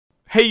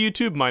Hey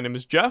YouTube, my name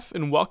is Jeff,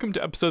 and welcome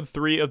to episode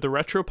 3 of the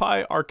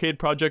RetroPi Arcade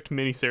Project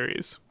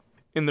miniseries.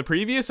 In the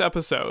previous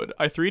episode,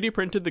 I 3D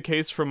printed the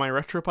case for my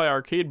RetroPi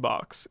arcade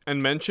box,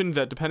 and mentioned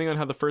that depending on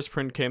how the first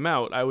print came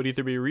out, I would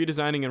either be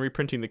redesigning and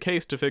reprinting the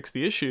case to fix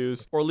the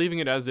issues, or leaving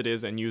it as it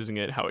is and using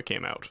it how it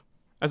came out.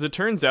 As it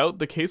turns out,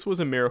 the case was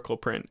a miracle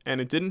print,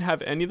 and it didn't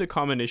have any of the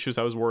common issues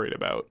I was worried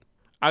about.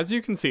 As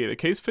you can see, the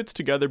case fits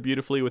together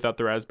beautifully without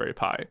the Raspberry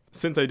Pi.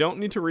 Since I don't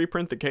need to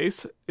reprint the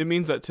case, it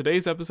means that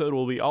today's episode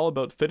will be all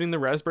about fitting the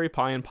Raspberry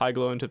Pi and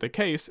PiGlow into the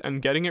case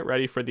and getting it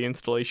ready for the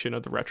installation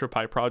of the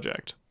RetroPi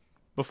project.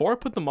 Before I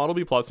put the Model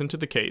B Plus into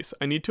the case,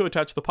 I need to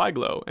attach the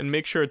PiGlow and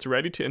make sure it's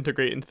ready to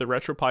integrate into the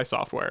RetroPi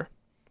software.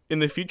 In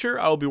the future,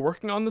 I will be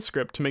working on the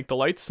script to make the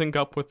lights sync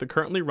up with the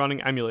currently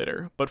running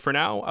emulator, but for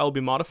now, I will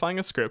be modifying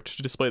a script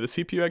to display the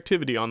CPU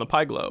activity on the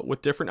PiGlow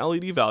with different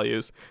LED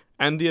values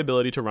and the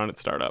ability to run at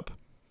startup.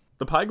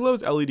 The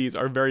PiGlow's LEDs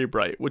are very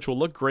bright, which will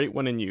look great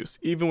when in use,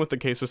 even with the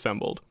case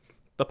assembled.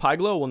 The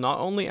PiGlow will not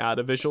only add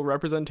a visual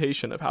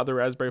representation of how the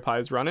Raspberry Pi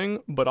is running,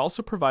 but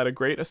also provide a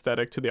great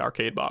aesthetic to the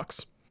arcade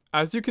box.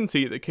 As you can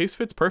see, the case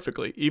fits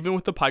perfectly, even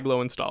with the PiGlow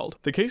installed.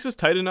 The case is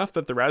tight enough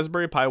that the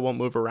Raspberry Pi won't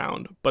move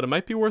around, but it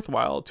might be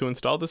worthwhile to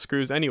install the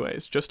screws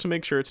anyways, just to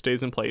make sure it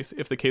stays in place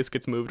if the case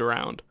gets moved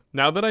around.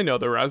 Now that I know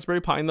the Raspberry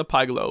Pi and the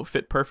PiGlow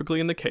fit perfectly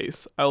in the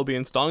case, I will be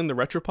installing the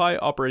RetroPi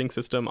operating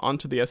system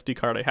onto the SD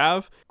card I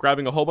have,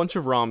 grabbing a whole bunch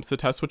of ROMs to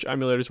test which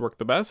emulators work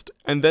the best,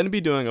 and then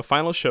be doing a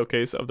final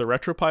showcase of the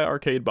RetroPi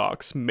arcade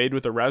box made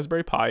with a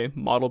Raspberry Pi,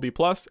 Model B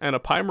Plus, and a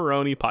Pi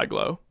Maroni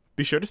PiGlow.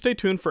 Be sure to stay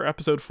tuned for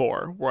episode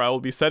 4, where I will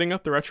be setting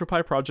up the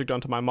RetroPi project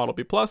onto my Model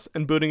B Plus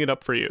and booting it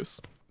up for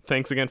use.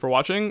 Thanks again for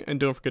watching, and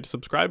don't forget to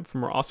subscribe for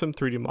more awesome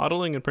 3D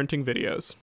modeling and printing videos.